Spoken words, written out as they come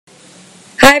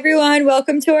Hi, everyone.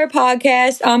 Welcome to our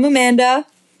podcast. I'm Amanda.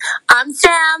 I'm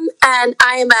Sam, and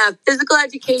I am a physical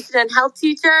education and health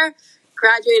teacher.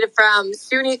 Graduated from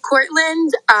SUNY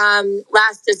Cortland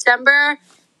last December.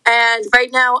 And right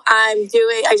now I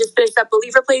just finished up a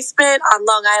leave replacement on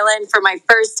Long Island for my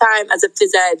first time as a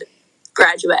phys ed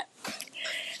graduate.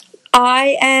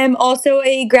 I am also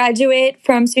a graduate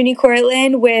from SUNY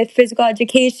Cortland with physical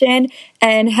education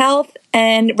and health.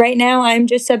 And right now I'm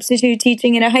just substitute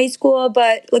teaching in a high school,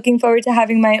 but looking forward to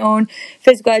having my own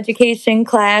physical education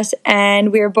class.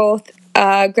 And we're both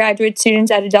graduate students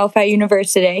at Adelphi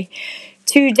University.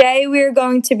 Today we're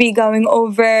going to be going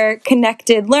over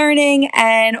connected learning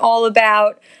and all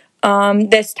about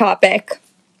this topic.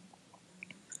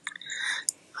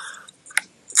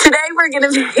 Today we're going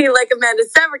to be, like Amanda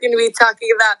said, we're going to be talking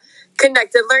about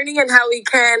connected learning and how we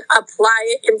can apply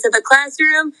it into the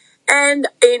classroom and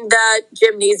in the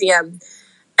gymnasium.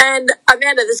 And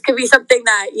Amanda, this could be something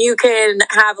that you can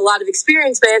have a lot of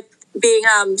experience with, being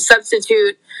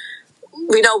substitute.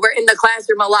 We know we're in the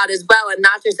classroom a lot as well, and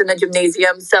not just in the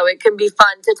gymnasium, so it can be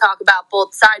fun to talk about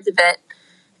both sides of it.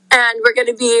 And we're going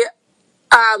to be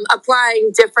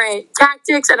applying different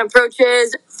tactics and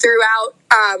approaches throughout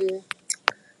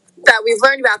that we've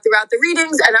learned about throughout the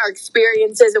readings and our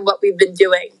experiences and what we've been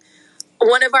doing.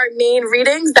 One of our main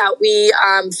readings that we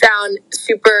found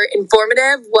super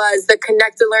informative was the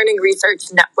Connected Learning Research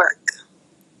Network.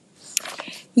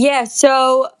 Yeah,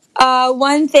 so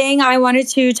one thing I wanted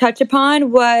to touch upon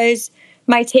was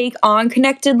my take on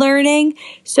connected learning.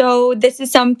 So this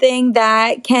is something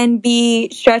that can be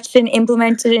stretched and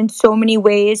implemented in so many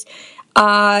ways.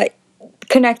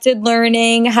 Connected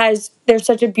learning there's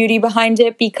such a beauty behind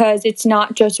it because it's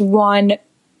not just one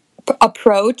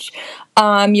approach.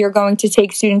 You're going to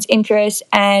take students' interests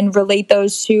and relate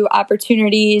those to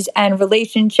opportunities and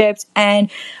relationships. And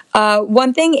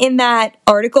one thing in that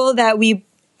article that we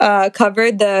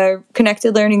covered, the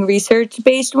connected learning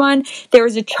research-based one, there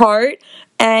was a chart.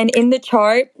 And in the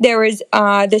chart, there was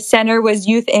the center was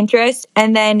youth interest,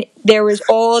 and then there was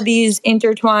all these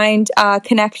intertwined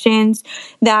connections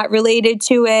that related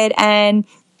to it. And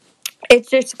it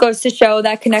just goes to show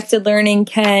that connected learning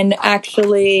can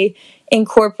actually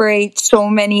incorporate so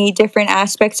many different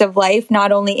aspects of life,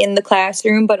 not only in the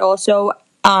classroom, but also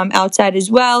outside as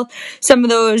well. Some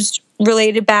of those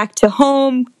related back to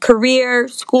home, career,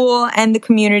 school, and the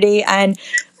community. And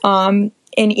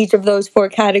in each of those four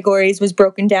categories was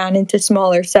broken down into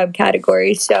smaller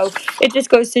subcategories. So it just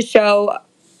goes to show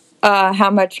how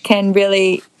much can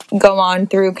really go on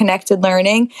through connected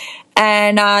learning.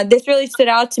 And this really stood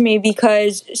out to me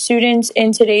because students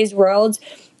in today's world,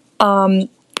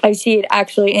 I see it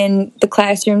actually in the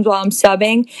classrooms while I'm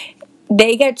subbing,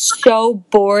 they get so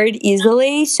bored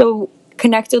easily. So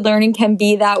connected learning can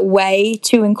be that way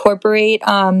to incorporate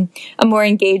a more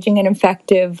engaging and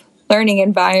effective learning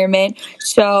environment.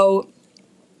 So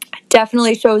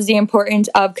definitely shows the importance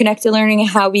of connected learning and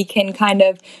how we can kind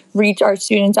of reach our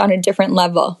students on a different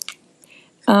level.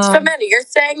 So, Amanda, you're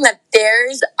saying that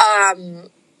there's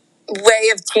way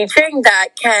of teaching that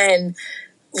can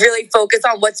really focus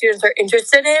on what students are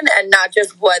interested in and not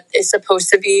just what is supposed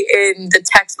to be in the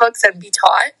textbooks and be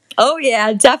taught? Oh,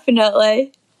 yeah,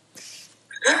 definitely.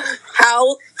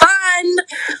 How fun!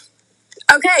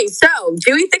 Okay, so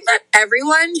do we think that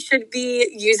everyone should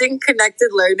be using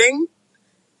connected learning?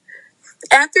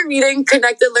 After reading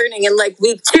connected learning in like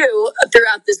week 2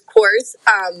 throughout this course,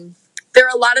 there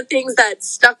are a lot of things that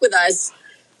stuck with us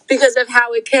because of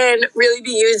how it can really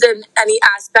be used in any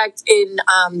aspect in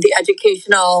the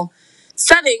educational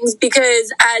settings.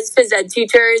 Because as phys ed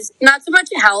teachers, not so much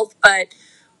health, but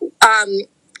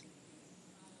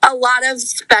a lot of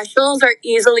specials are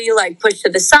easily like pushed to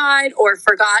the side or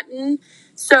forgotten.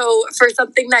 So for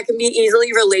something that can be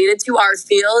easily related to our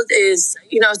field is,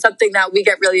 something that we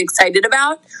get really excited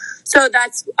about. So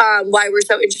that's why we're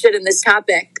so interested in this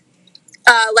topic.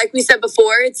 Like we said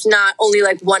before, it's not only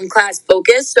like one class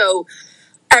focus. So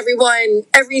every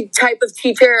type of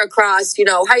teacher across,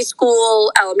 high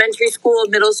school, elementary school,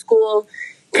 middle school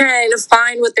can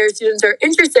find what their students are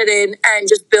interested in and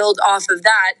just build off of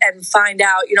that and find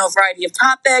out, a variety of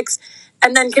topics,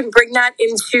 and then can bring that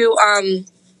into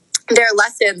their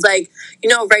lessons. Like,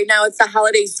 right now it's the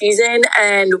holiday season,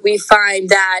 and we find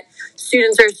that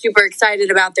students are super excited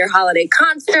about their holiday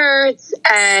concerts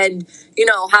and,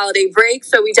 holiday breaks.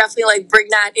 So we definitely bring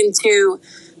that into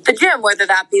the gym, whether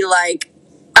that be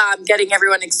getting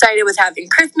everyone excited with having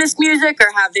Christmas music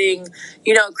or having,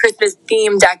 Christmas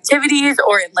themed activities,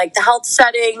 or in the health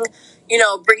setting,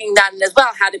 bringing that in as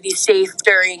well, how to be safe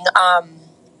during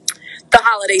the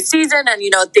holiday season and,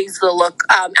 things to look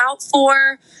out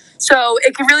for. So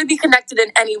it can really be connected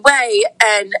in any way.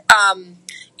 And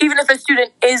even if a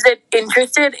student isn't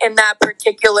interested in that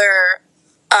particular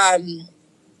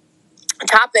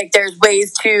topic, there's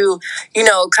ways to,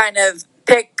 kind of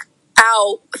pick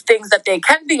out things that they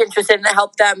can be interested in to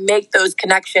help them make those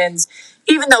connections,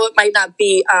 even though it might not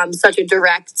be such a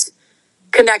direct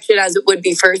connection as it would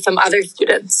be for some other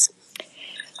students.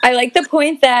 I like the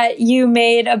point that you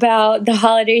made about the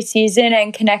holiday season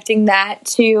and connecting that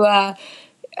to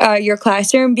your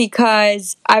classroom,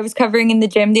 because I was covering in the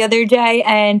gym the other day,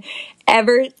 and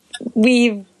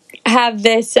we have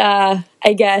this,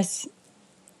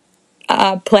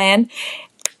 plan.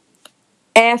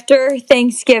 After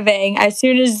Thanksgiving, as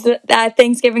soon as that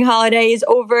Thanksgiving holiday is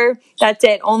over, that's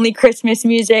it. Only Christmas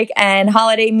music and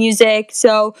holiday music.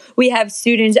 So we have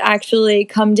students actually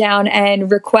come down and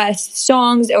request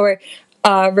songs or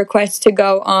request to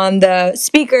go on the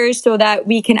speakers so that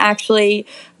we can actually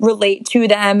relate to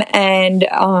them and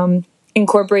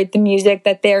incorporate the music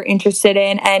that they're interested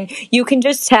in. And you can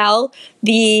just tell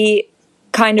the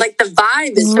kind of, like, the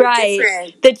vibe is so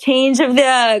different. The change of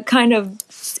the kind of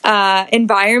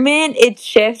environment, it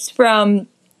shifts from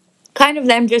kind of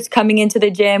them just coming into the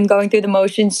gym, going through the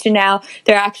motions, to now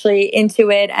they're actually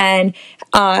into it, and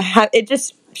it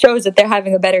just shows that they're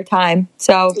having a better time.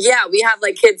 So yeah, we have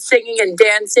like kids singing and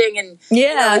dancing, and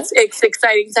it's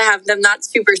exciting to have them not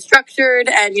super structured,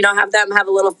 and have them have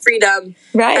a little freedom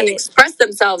and express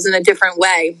themselves in a different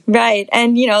way. Right,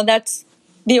 and that's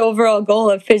the overall goal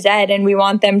of phys ed, and we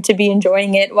want them to be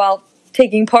enjoying it while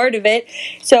taking part of it.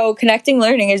 So connecting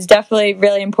learning is definitely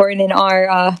really important in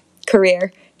our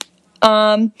career.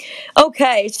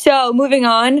 Okay, so moving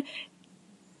on.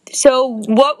 So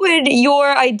what would your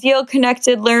ideal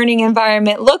connected learning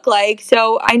environment look like?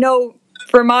 So I know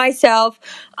for myself,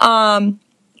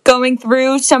 going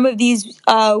through some of these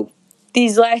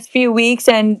last few weeks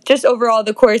and just overall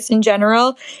the course in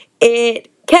general, it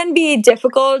can be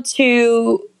difficult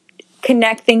to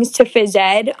connect things to phys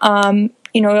ed. A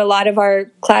lot of our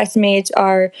classmates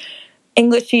are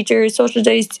English teachers,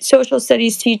 social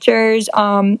studies teachers,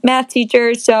 math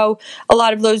teachers. So a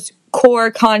lot of those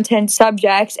core content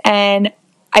subjects. And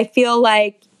I feel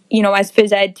like, as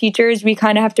phys ed teachers, we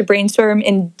kind of have to brainstorm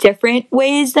in different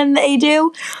ways than they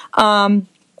do. Do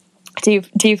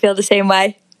you feel the same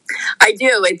way? I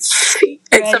do. It's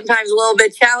sometimes a little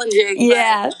bit challenging.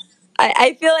 Yeah.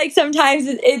 I feel like sometimes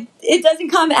it doesn't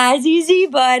come as easy,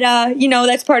 but,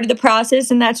 that's part of the process,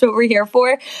 and that's what we're here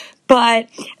for. But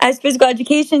as physical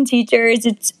education teachers,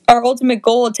 it's our ultimate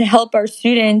goal to help our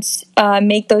students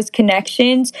make those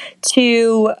connections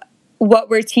to what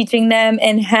we're teaching them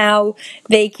and how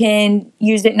they can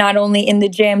use it not only in the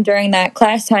gym during that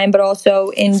class time, but also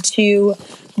into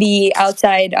the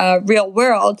outside real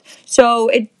world. So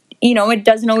it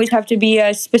doesn't always have to be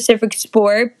a specific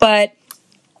sport, but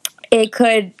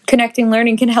connecting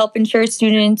learning can help ensure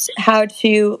students how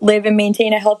to live and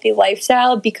maintain a healthy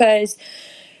lifestyle, because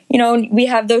we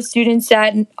have those students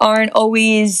that aren't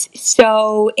always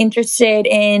so interested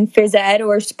in phys ed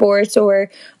or sports or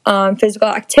physical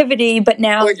activity, but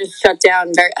now... Or just shut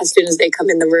down as soon as they come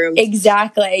in the room.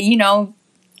 Exactly.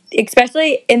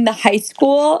 Especially in the high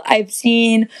school, I've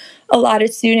seen a lot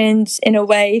of students, in a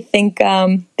way, think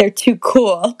they're too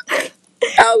cool.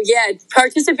 Oh, yeah.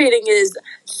 Participating is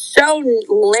so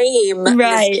lame.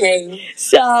 Right.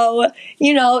 So,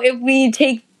 if we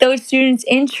take those students'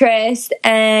 interest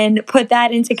and put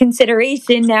that into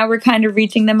consideration, now we're kind of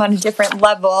reaching them on a different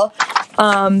level.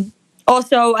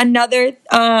 Also, another,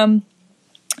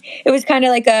 it was kind of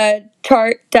like a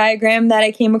chart diagram that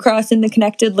I came across in the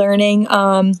Connected Learning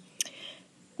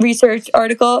research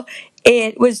article.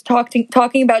 It was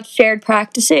talking about shared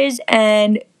practices,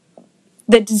 and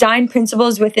the design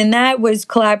principles within that was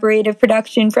collaborative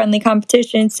production, friendly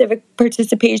competition, civic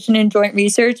participation, and joint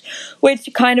research, which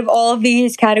kind of all of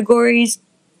these categories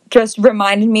just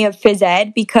reminded me of phys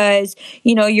ed, because,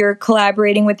 you're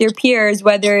collaborating with your peers,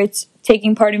 whether it's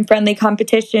taking part in friendly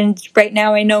competitions. Right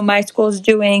now, I know my school is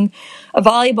doing a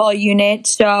volleyball unit,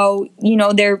 so,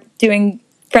 they're doing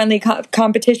friendly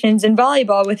competitions in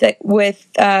volleyball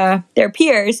with their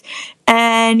peers.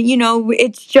 And,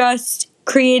 it's just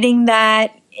creating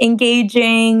that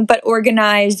engaging but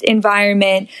organized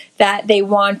environment that they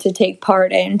want to take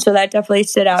part in. So that definitely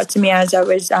stood out to me as I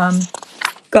was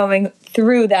going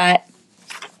through that.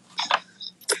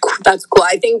 That's cool.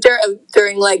 I think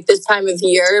during like this time of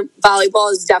year,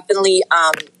 volleyball is definitely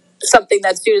something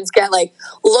that students get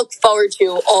look forward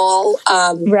to all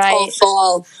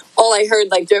fall, all I heard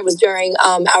like was during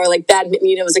our like badminton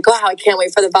unit was like, wow, I can't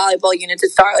wait for the volleyball unit to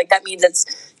start. Like that means it's,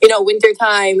 you know, winter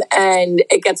time and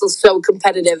it gets so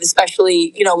competitive,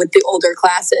 especially, you know, with the older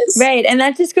classes. Right. And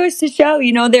that just goes to show,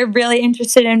 you know, they're really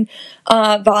interested in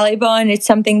volleyball, and it's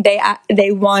something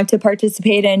they want to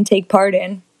participate in, take part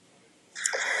in.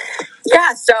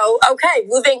 Yeah, so, okay,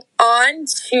 moving on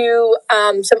to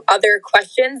some other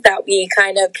questions that we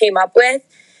kind of came up with.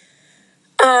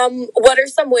 What are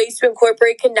some ways to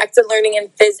incorporate connected learning in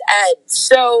phys ed?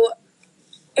 So,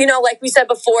 you know, like we said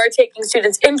before, taking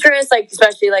students' interest, like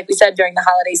especially like we said during the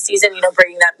holiday season, you know,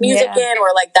 bringing that music in or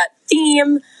like that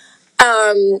theme.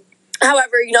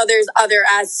 However, you know, there's other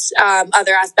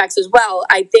aspects as well.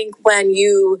 I think when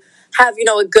you have, you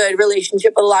know, a good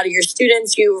relationship with a lot of your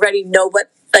students, you already know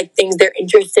what like things they're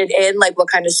interested in, like what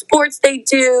kind of sports they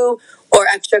do or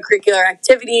extracurricular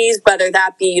activities, whether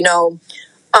that be, you know,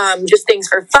 just things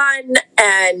for fun,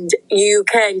 and you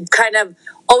can kind of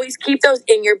always keep those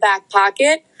in your back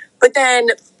pocket. But then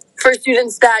for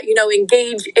students that, you know,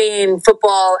 engage in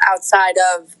football outside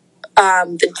of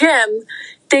the gym,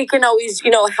 they can always,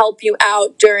 you know, help you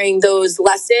out during those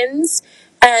lessons.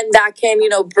 And that can, you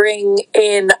know, bring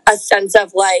in a sense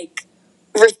of like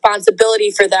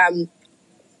responsibility for them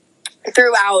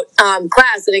throughout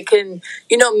class, and it can,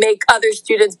 you know, make other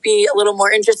students be a little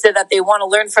more interested, that they want to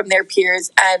learn from their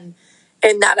peers and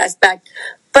in that aspect.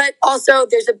 But also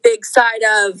there's a big side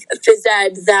of phys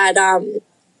ed that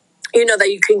you know, that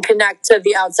you can connect to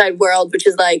the outside world, which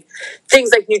is like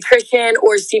things like nutrition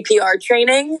or CPR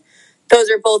training. Those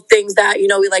are both things that, you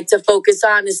know, we like to focus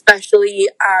on, especially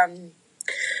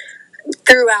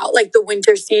throughout like the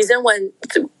winter season, when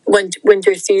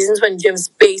gym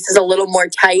space is a little more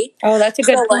tight. Oh, that's a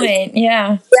good point. Like,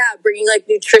 yeah, bringing like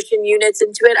nutrition units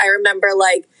into it. I remember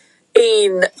like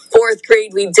in 4th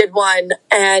grade we did one,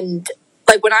 and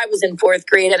like when I was in 4th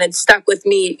grade, and it stuck with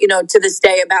me, you know, to this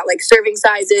day, about like serving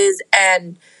sizes,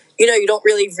 and you know, you don't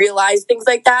really realize things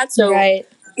like that. So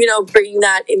you know, bringing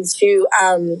that into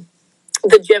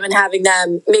the gym and having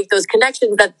them make those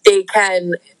connections that they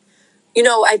can, you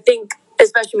know, I think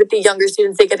especially with the younger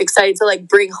students, they get excited to like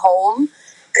bring home,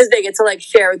 because they get to like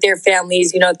share with their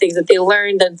families, you know, things that they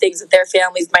learned and things that their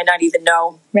families might not even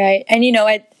know. Right. And, you know,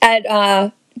 at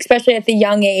especially at the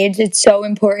young age, it's so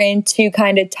important to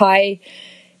kind of tie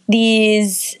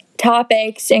these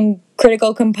topics and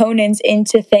critical components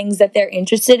into things that they're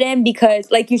interested in, because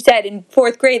like you said, in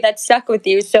 4th grade, that stuck with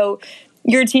you. So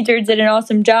your teacher did an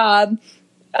awesome job.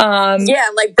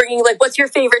 Like bringing like, what's your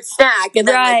favorite snack? And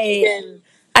then like, you can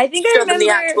I think I remember the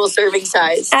actual serving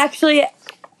size. Actually,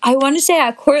 I want to say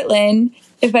at Cortland,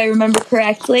 if I remember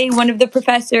correctly, one of the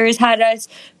professors had us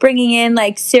bringing in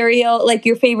like cereal, like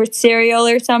your favorite cereal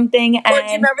or something. And do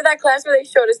you remember that class where they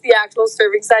showed us the actual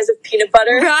serving size of peanut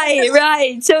butter?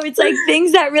 Right. So it's like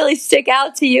things that really stick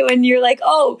out to you, and you're like,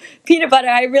 oh, peanut butter.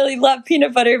 I really love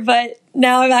peanut butter, but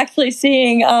now I'm actually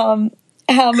seeing how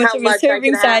much of a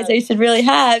serving size I should really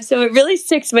have. So it really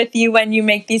sticks with you when you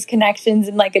make these connections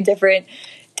in like a different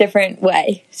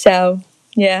way. So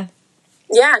yeah,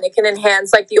 and it can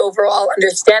enhance like the overall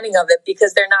understanding of it,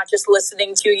 because they're not just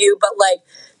listening to you, but like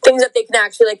things that they can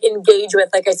actually like engage with.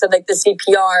 Like I said, like the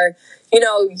CPR, you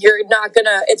know, you're not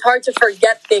gonna, it's hard to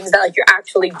forget things that like you're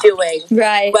actually doing,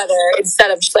 right, whether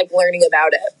instead of just like learning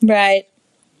about it. Right.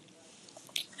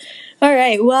 All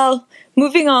right, well,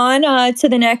 moving on to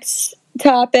the next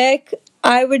topic,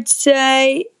 I would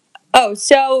say,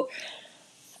 so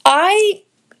I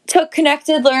took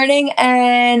connected learning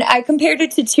and I compared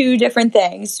it to 2 different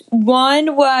things.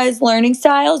 One was learning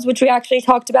styles, which we actually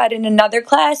talked about in another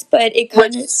class, but it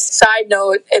kind of... Side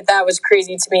note, that was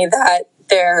crazy to me that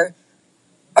there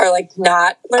are like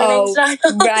not learning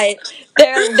styles. Right.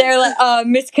 They're like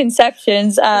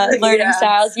misconceptions, learning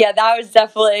styles. Yeah, that was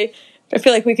definitely... I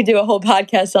feel like we could do a whole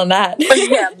podcast on that.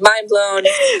 Yeah, mind blown.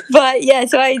 But yeah,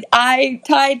 so I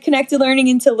tied connected learning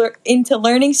into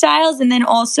learning styles, and then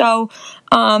also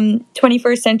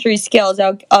 21st century skills.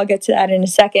 I'll get to that in a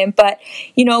second. But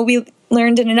you know, we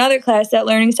learned in another class that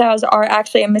learning styles are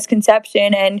actually a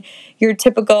misconception, and your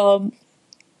typical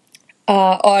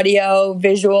audio,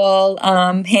 visual,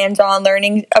 hands-on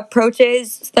learning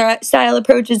approaches, style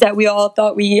approaches that we all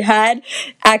thought we had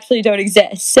actually don't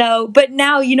exist. So, but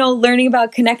now, you know, learning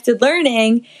about connected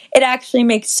learning, it actually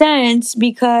makes sense,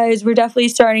 because we're definitely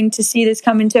starting to see this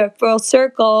come into a full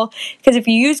circle. Because if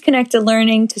you use connected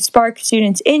learning to spark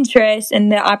students' interest and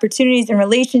the opportunities and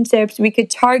relationships, we could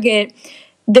target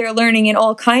their learning in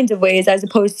all kinds of ways, as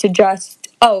opposed to just,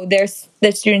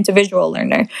 the student's a visual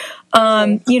learner.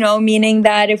 You know, meaning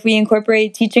that if we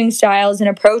incorporate teaching styles and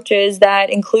approaches that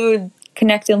include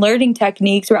connected learning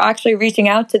techniques, we're actually reaching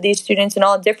out to these students in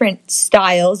all different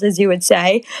styles, as you would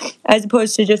say, as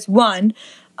opposed to just one.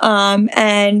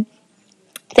 And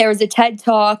there was a TED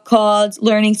Talk called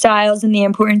Learning Styles and the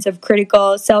Importance of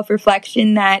Critical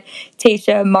Self-Reflection that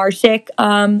Tasha Marshik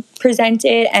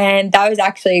presented, and that was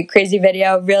actually a crazy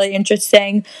video, really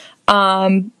interesting.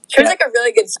 She was like a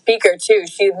really good speaker too.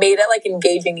 She made it like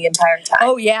engaging the entire time.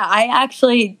 Oh yeah, I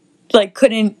actually like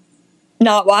couldn't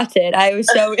not watch it. I was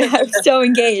so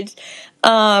engaged.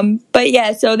 But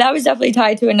yeah, so that was definitely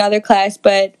tied to another class,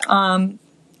 but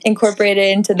incorporated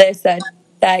into this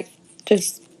that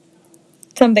just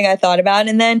something I thought about.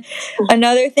 And then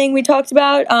another thing we talked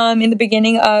about in the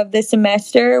beginning of the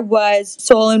semester was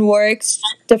Soul and Warwick's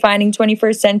Defining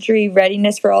 21st Century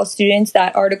Readiness for All Students.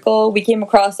 That article we came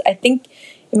across, I think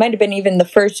it might have been even the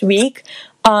first week.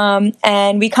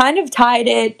 And we kind of tied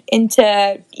it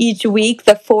into each week,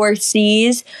 the 4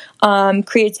 C's,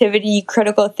 creativity,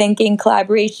 critical thinking,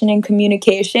 collaboration, and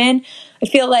communication. I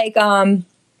feel like a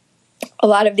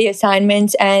lot of the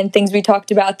assignments and things we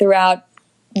talked about throughout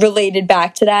related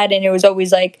back to that, and it was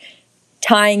always like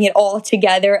tying it all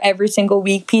together every single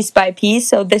week, piece by piece.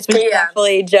 So this was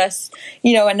definitely just,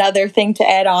 another thing to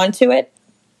add on to it.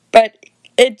 But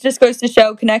it just goes to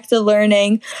show connected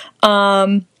learning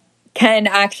can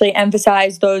actually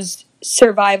emphasize those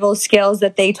survival skills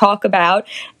that they talk about.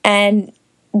 And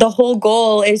the whole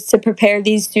goal is to prepare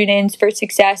these students for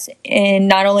success in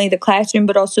not only the classroom,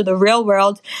 but also the real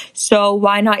world. So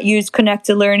why not use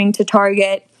connected learning to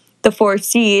target the 4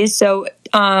 C's? So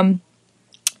I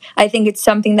think it's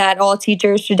something that all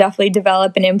teachers should definitely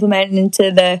develop and implement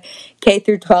into the K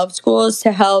through 12 schools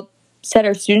to help set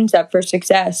our students up for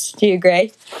success. Do you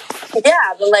agree?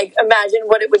 Yeah, but like imagine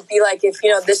what it would be like if,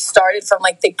 this started from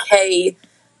like the K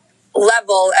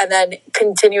level and then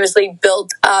continuously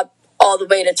built up all the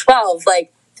way to 12.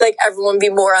 Like everyone would be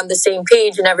more on the same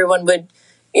page and everyone would,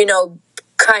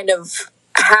 kind of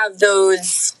have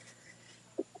those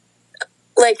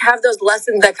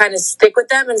lessons that kind of stick with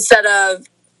them instead of,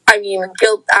 I'm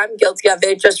guilty of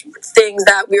it, just things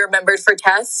that we remembered for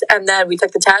tests and then we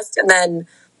took the test and then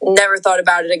never thought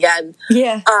about it again.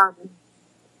 Yeah.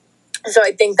 So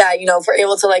I think that, if we're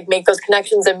able to like make those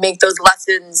connections and make those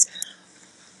lessons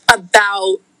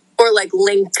about or like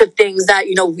link to things that,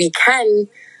 we can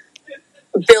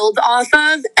build off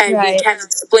of and we can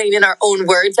explain in our own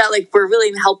words, that like we're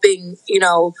really helping,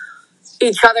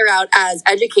 each other out as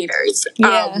educators.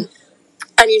 Yeah. And,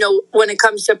 when it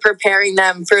comes to preparing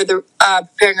them for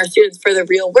preparing our students for the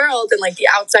real world and like the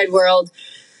outside world,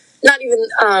 not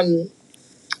even,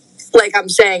 like I'm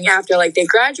saying after like they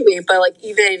graduate, but like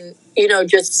even,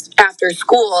 just after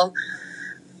school,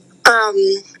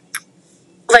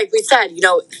 like we said,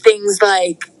 things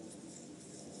like,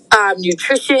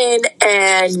 nutrition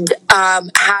and,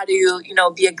 how to,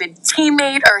 be a good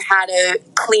teammate or how to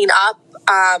clean up,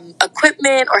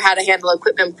 equipment or how to handle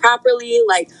equipment properly,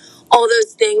 like all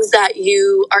those things that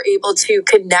you are able to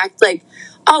connect, like,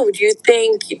 oh, do you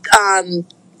think,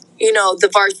 the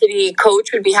varsity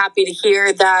coach would be happy to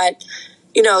hear that,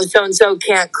 so-and-so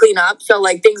can't clean up. So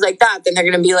like things like that, then they're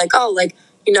going to be like, oh, like,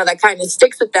 that kind of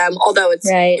sticks with them, although it's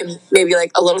in maybe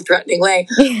like a little threatening way,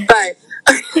 but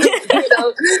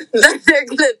that they're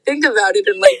going to think about it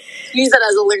and like use that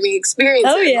as a learning experience.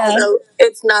 Oh, yeah. Although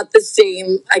it's not the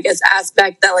same, I guess,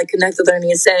 aspect that like connected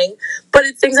learning is saying, but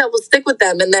it's things that will stick with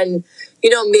them. And then,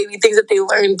 maybe things that they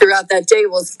learn throughout that day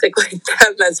will stick with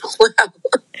them as well.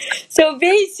 So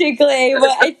basically,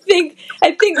 I think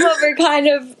what we're kind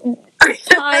of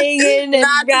tying in and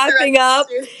wrapping up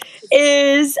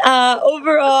is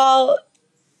overall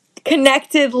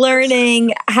connected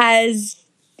learning has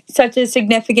such a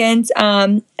significance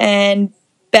and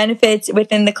benefits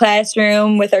within the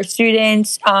classroom with our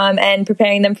students and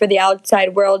preparing them for the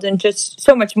outside world and just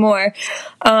so much more.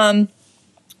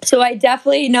 So I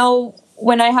definitely know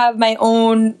when I have my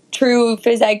own true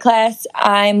phys ed class,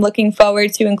 I'm looking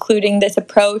forward to including this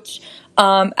approach,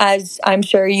 as I'm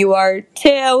sure you are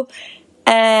too.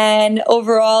 And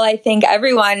overall, I think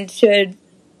everyone should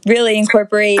really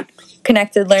incorporate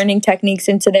connected learning techniques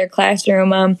into their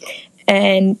classroom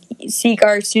and seek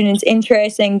our students'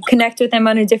 interests and connect with them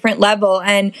on a different level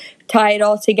and tie it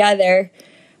all together.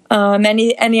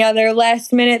 Any other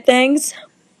last minute things?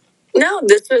 No,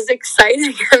 this was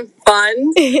exciting and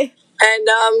fun. And,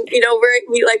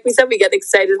 we like we said, we get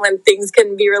excited when things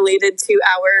can be related to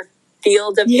our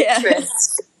field of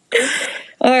interest.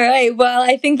 All right. Well,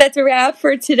 I think that's a wrap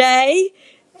for today.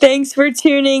 Thanks for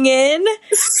tuning in.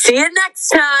 See you next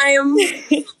time.